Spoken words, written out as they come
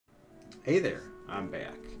Hey there, I'm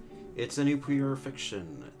back. It's a new pure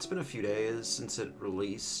fiction. It's been a few days since it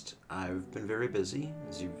released. I've been very busy,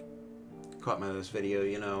 as you've caught my last video,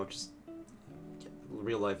 you know, just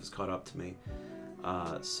real life has caught up to me.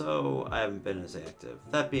 So I haven't been as active.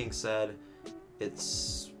 That being said,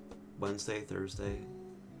 it's Wednesday, Thursday,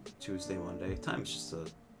 Tuesday, Monday. Time's just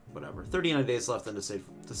whatever. 39 days left in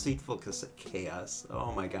Deceitful Chaos.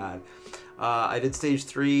 Oh my god. I did stage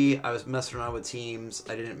 3. I was messing around with teams.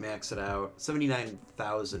 I didn't max it out.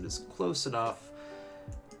 79,000 is close enough.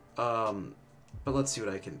 But let's see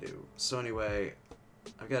what I can do. So anyway,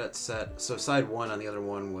 I've got it set. So side 1 on the other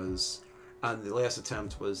one was, on the last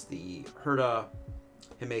attempt, was the Herta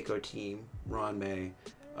Himeko team, Ruan May.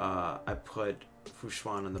 I put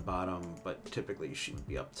Xuan on the bottom, but typically she would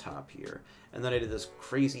be up top here. And then I did this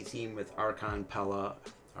crazy team with Acheron, Pela,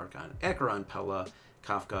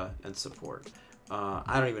 Kafka, and support.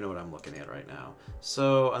 I don't even know what I'm looking at right now.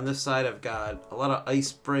 So on this side, I've got a lot of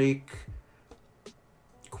Ice Break,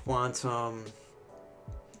 Quantum,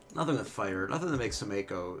 nothing with fire, nothing that makes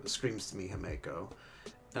Himeko, screams to me Himeko.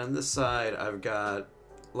 And on this side, I've got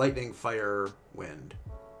Lightning, Fire, Wind,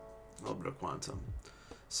 a little bit of Quantum.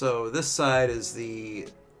 So this side is the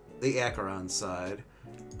Acheron side.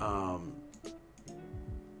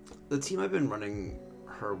 The team I've been running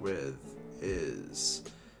her with is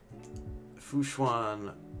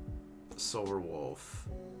Xuan, Silverwolf,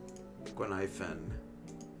 Guinaifen,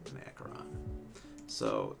 and Acheron.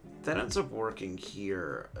 So that ends up working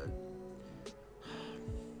here.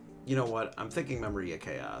 You know what? I'm thinking Memory of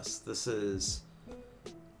Chaos. This is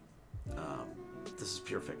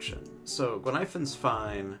pure fiction. So Guinaifen's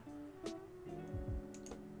fine.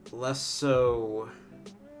 Less so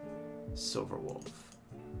Silverwolf.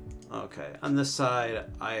 Okay, on this side,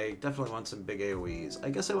 I definitely want some big AoEs. I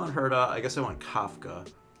guess I want Herta, I guess I want Kafka.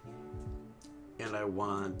 And I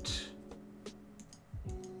want...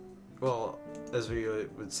 Well, as we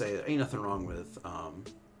would say, there ain't nothing wrong with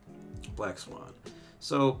Black Swan.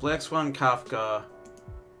 So, Black Swan, Kafka...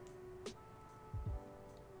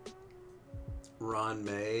 Ruan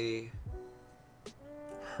May...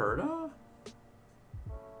 Herta?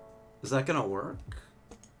 Is that gonna work?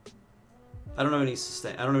 I don't know any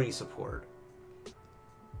sustain. I don't know any support.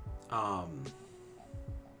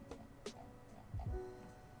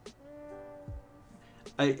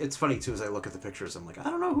 It's funny too as I look at the pictures. I'm like, I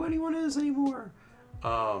don't know who anyone is anymore.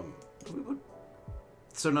 So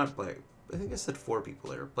not Black. I think I said 4 people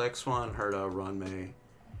there. Black Swan, Herta, Ruan May,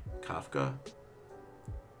 Kafka.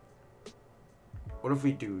 What if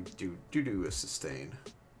we do a sustain?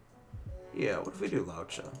 Yeah. What if we do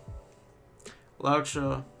Luocha?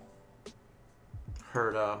 Luocha.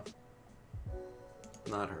 Herta.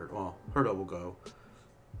 Not Herta. Well, Herta will go.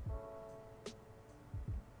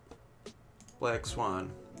 Black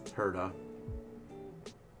Swan. Herta.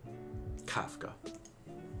 Kafka.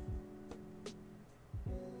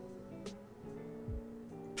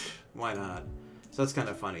 Why not? So that's kind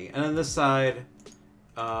of funny. And on this side,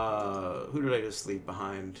 who did I just leave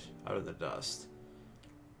behind out of the dust?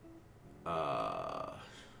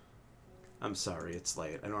 I'm sorry, it's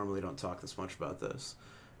late. I normally don't talk this much about this.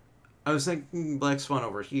 I was thinking Black Swan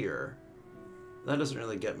over here. That doesn't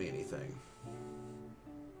really get me anything.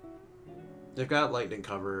 They've got lightning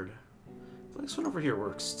covered. Black Swan over here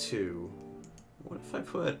works too. What if I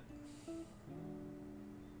put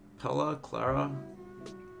Pela, Clara?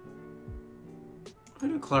 What do I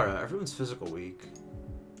do Clara? Everyone's physical weak.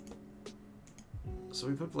 So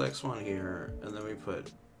we put Black Swan here, and then we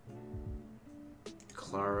put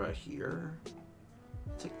Clara here.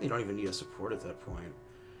 I think they don't even need a support at that point.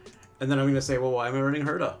 And then I'm gonna say, well, why am I running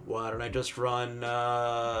Herta? Why don't I just run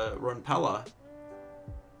Pela?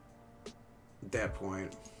 At that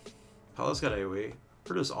point, Pela's got AoE.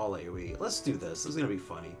 Herta's all AoE. Let's do this. This is gonna be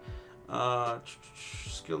funny.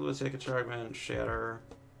 Skill to attack, attunement, shatter.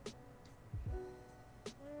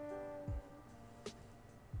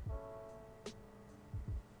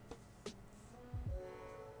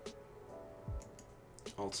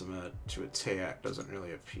 Ultimate to attack doesn't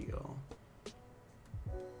really appeal.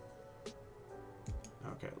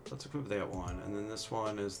 Okay, let's equip that one. And then this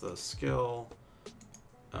one is the skill.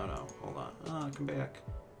 Oh no, hold on. Come back.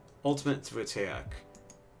 Ultimate to attack.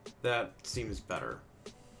 That seems better.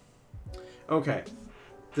 Okay,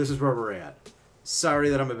 this is where we're at. Sorry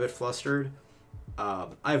that I'm a bit flustered. I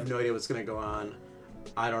have no idea what's going to go on.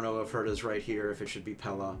 I don't know if Herta's right here, if it should be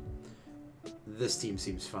Pela. This team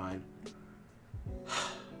seems fine.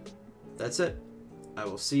 That's it. I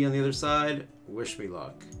will see you on the other side. Wish me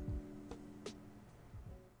luck.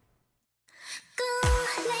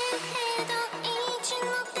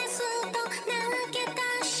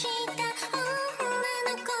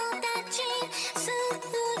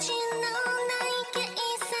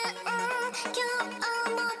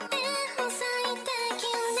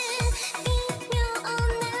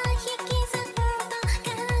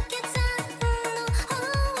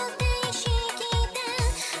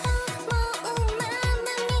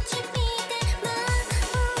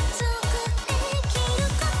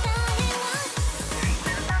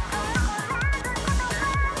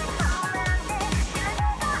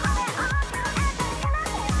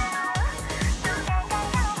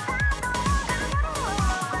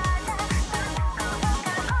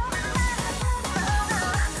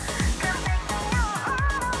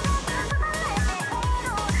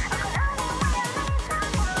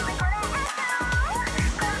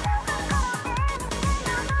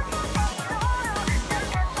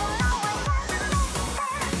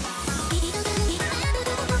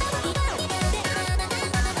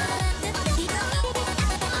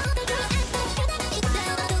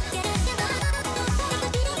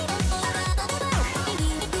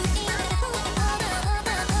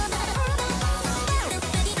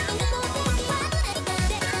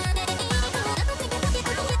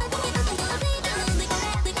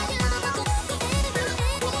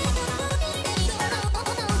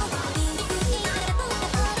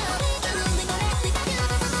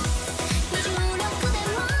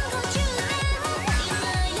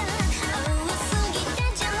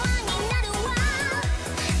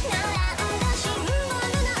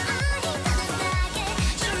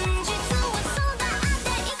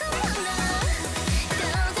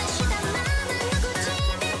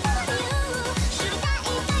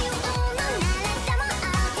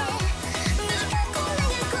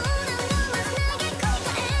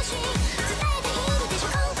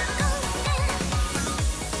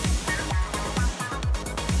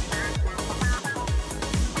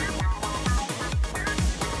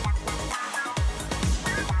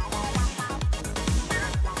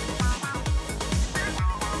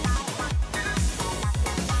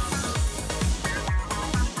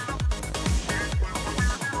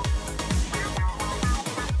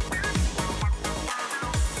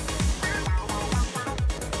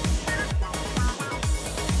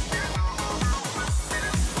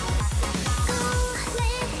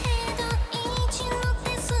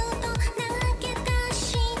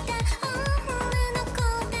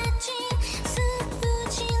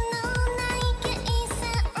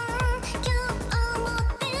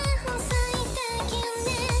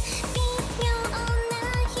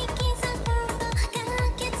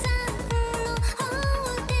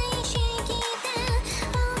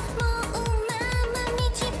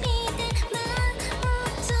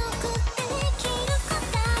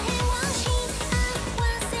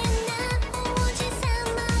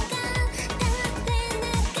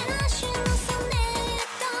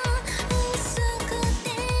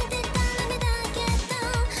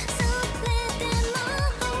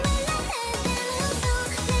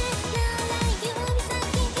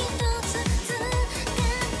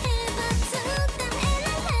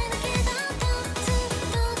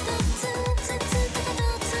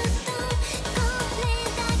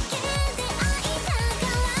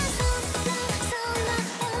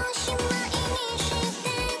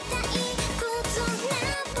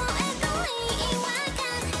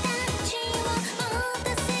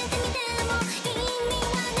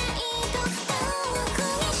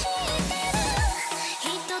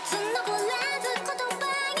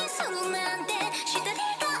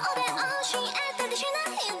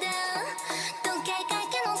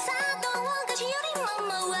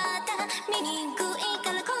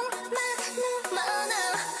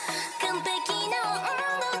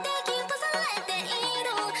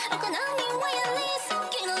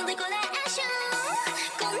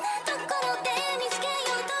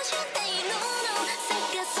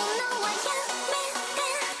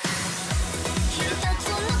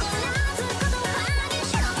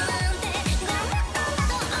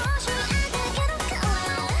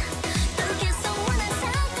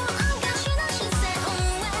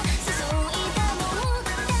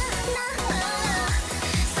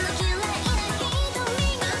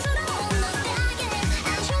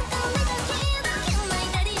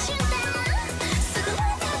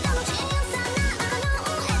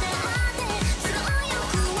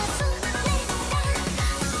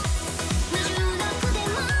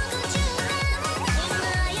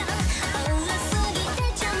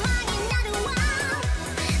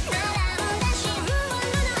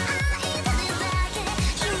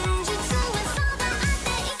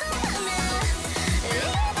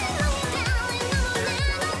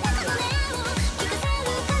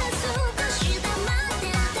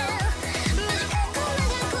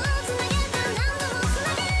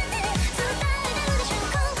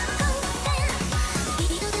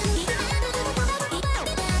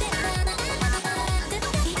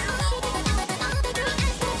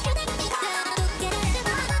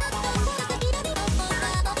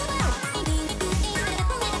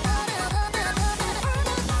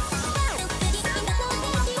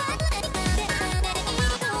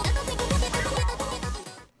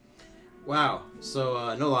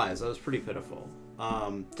 lies, that was pretty pitiful.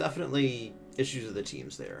 Definitely issues with the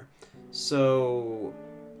teams there. So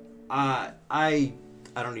I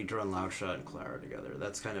don't need to run Luocha and Clara together.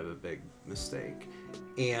 That's kind of a big mistake.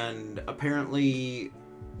 And apparently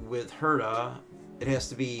with Herta, it has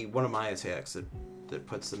to be one of my attacks that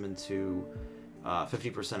puts them into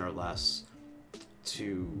 50% or less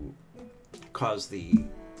to cause the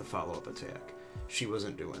follow-up attack. She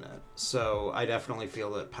wasn't doing it. So I definitely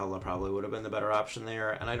feel that Pela probably would have been the better option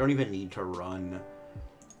there, and I don't even need to run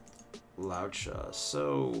Luocha.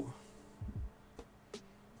 So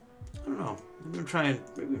I don't know. Maybe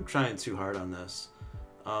I'm trying too hard on this.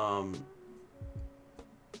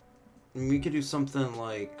 We could do something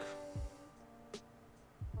like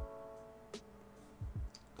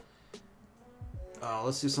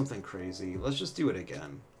let's do something crazy. Let's just do it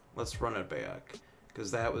again. Let's run it back,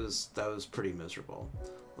 because that was pretty miserable.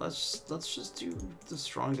 Let's just do the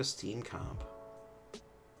strongest team comp.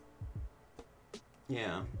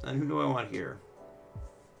 Yeah, and who do I want here?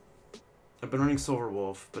 I've been running Silver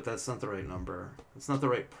Wolf, but that's not the right number. It's not the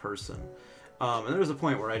right person. And there was a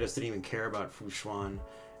point where I just didn't even care about Xuan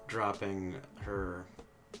dropping her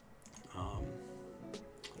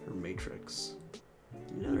her matrix.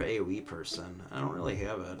 Another AoE person. I don't really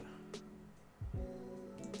have it.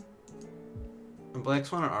 And Black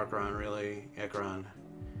Swan and Acheron really... Acheron.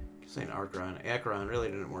 I keep saying Acheron. Acheron really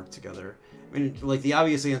didn't work together. I mean, like, the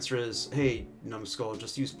obvious answer is, hey, Numbskull,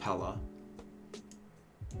 just use Pela.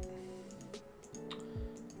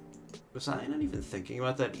 Was I not even thinking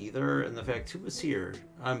about that either? And the fact, who was here?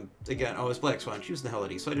 Again, oh, it was Black Swan. She was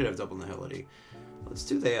Nihility, so I did have double Nihility. Let's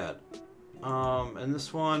do that. And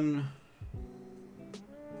this one...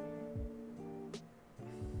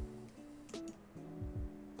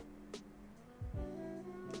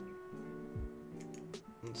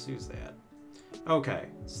 Let's use that. Okay,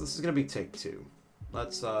 so this is gonna be take 2.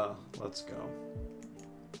 Let's go.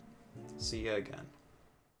 See ya again.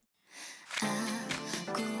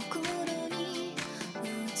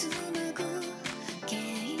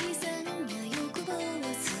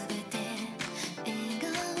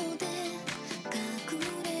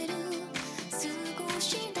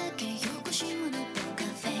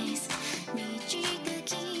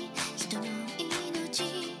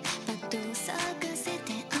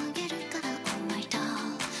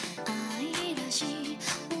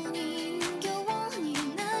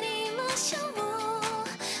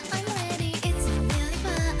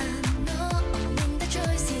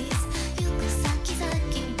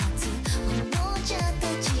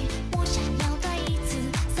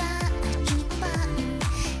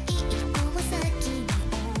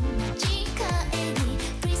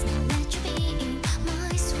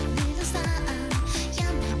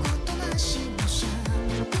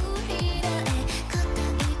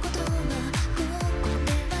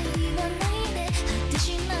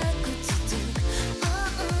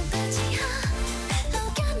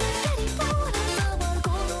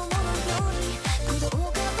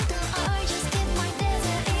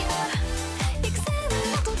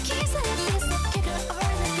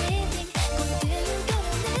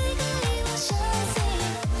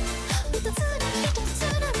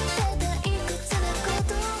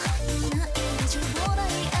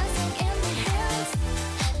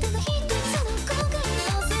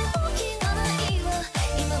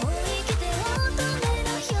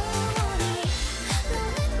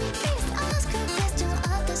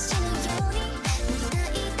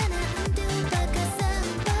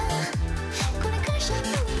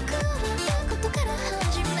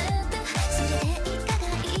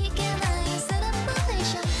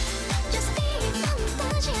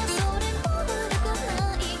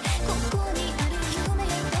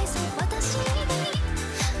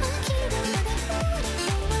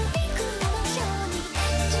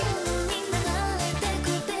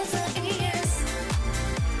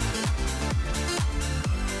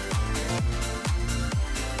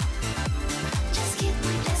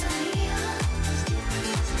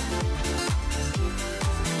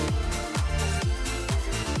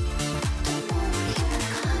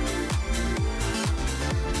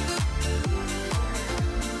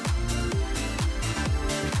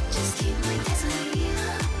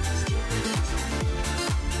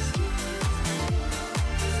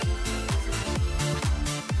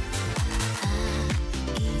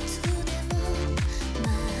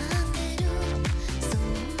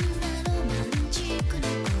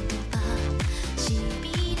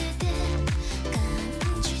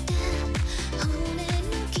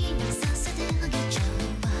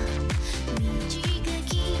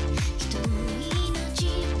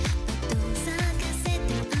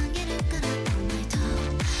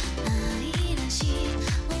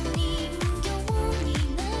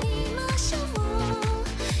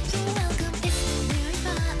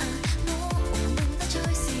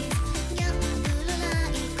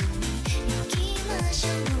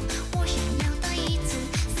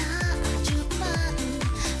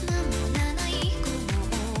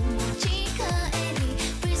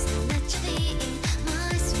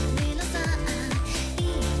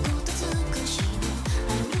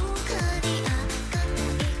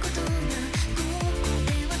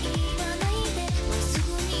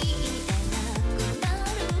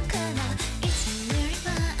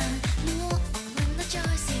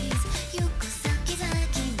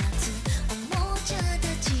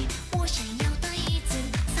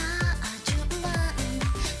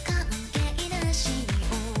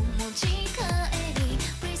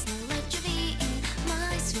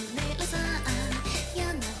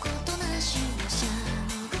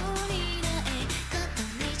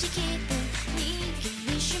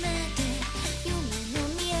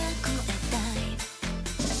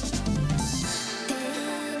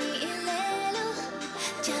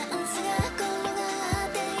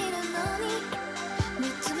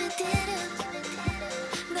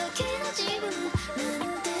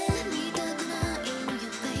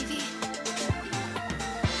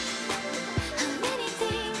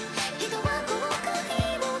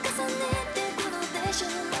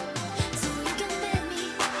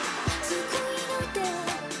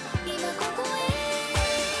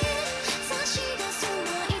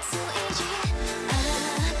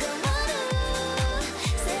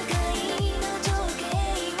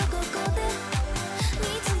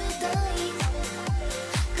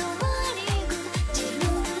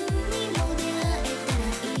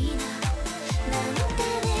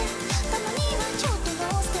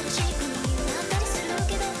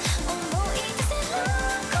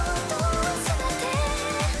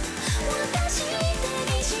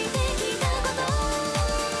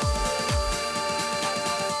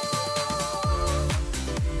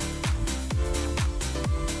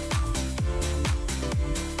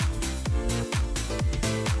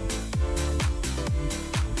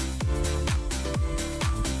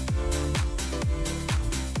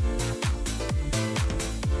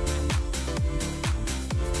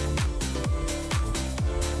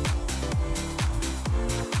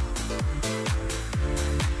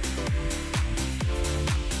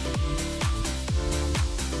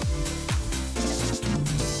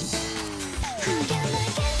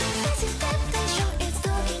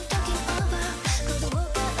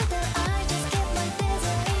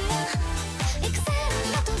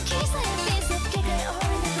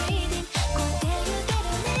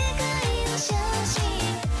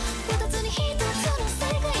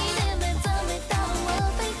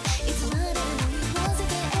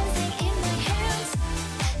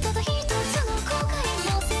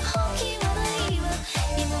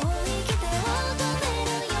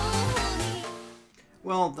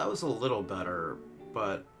 Well, that was a little better,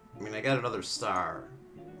 but, I mean, I got another star.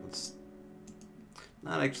 It's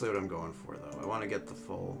not actually what I'm going for, though. I want to get the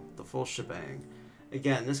full shebang.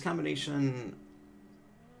 Again, this combination,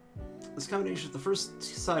 the first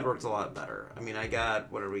side worked a lot better. I mean, I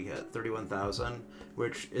got, what did we get? 31,000,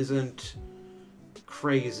 which isn't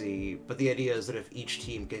crazy, but the idea is that if each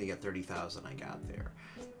team can get 30,000, I got there.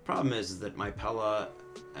 Problem is that my Pela,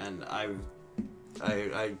 and I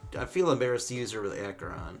feel embarrassed to use her with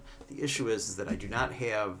Acheron. The issue is that I do not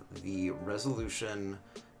have the resolution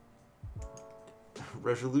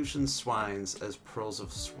Swines as Pearls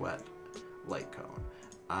of Sweat light cone.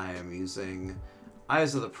 I am using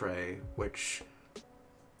Eyes of the Prey, which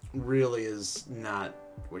really is not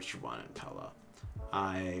what you want in Pela.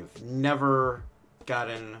 I've never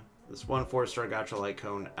gotten this one 4-star gacha light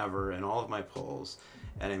cone ever in all of my pulls.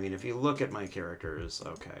 And I mean, if you look at my characters,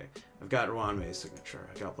 okay, I've got Ruan signature,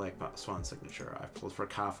 I got Black Swan signature, I've pulled for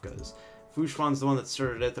Kafka's. Xuan's the one that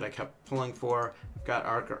started it that I kept pulling for. I've got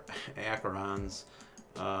Acheron's.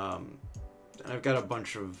 And I've got a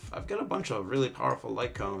bunch of really powerful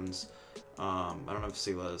light cones. I don't have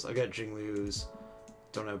Sila's. I've got Jinglu's.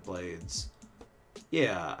 Don't have blades.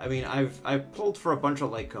 Yeah, I mean, I've pulled for a bunch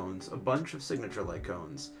of light cones, a bunch of signature light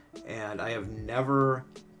cones, and I have never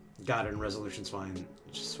gotten resolution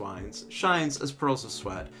shines as Pearls of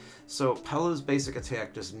Sweat. So Pela's basic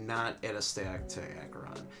attack does not add a stack to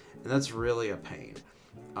Acheron, and that's really a pain.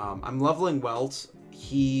 I'm leveling Welt.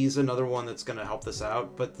 He's another one that's going to help this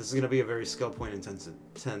out, but this is going to be a very skill point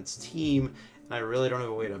intense team, and I really don't have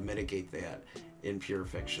a way to mitigate that in pure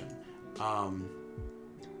fiction.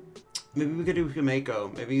 Maybe we could do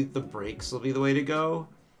Himeko. Maybe the breaks will be the way to go.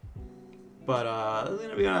 But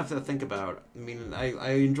we don't have to think about. I mean,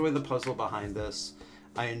 I enjoy the puzzle behind this.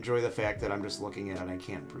 I enjoy the fact that I'm just looking at it and I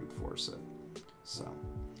can't brute force it. So,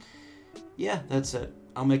 yeah, that's it.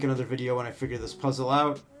 I'll make another video when I figure this puzzle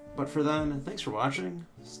out. But for then, thanks for watching.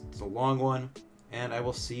 It's a long one, and I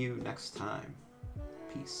will see you next time.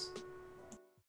 Peace.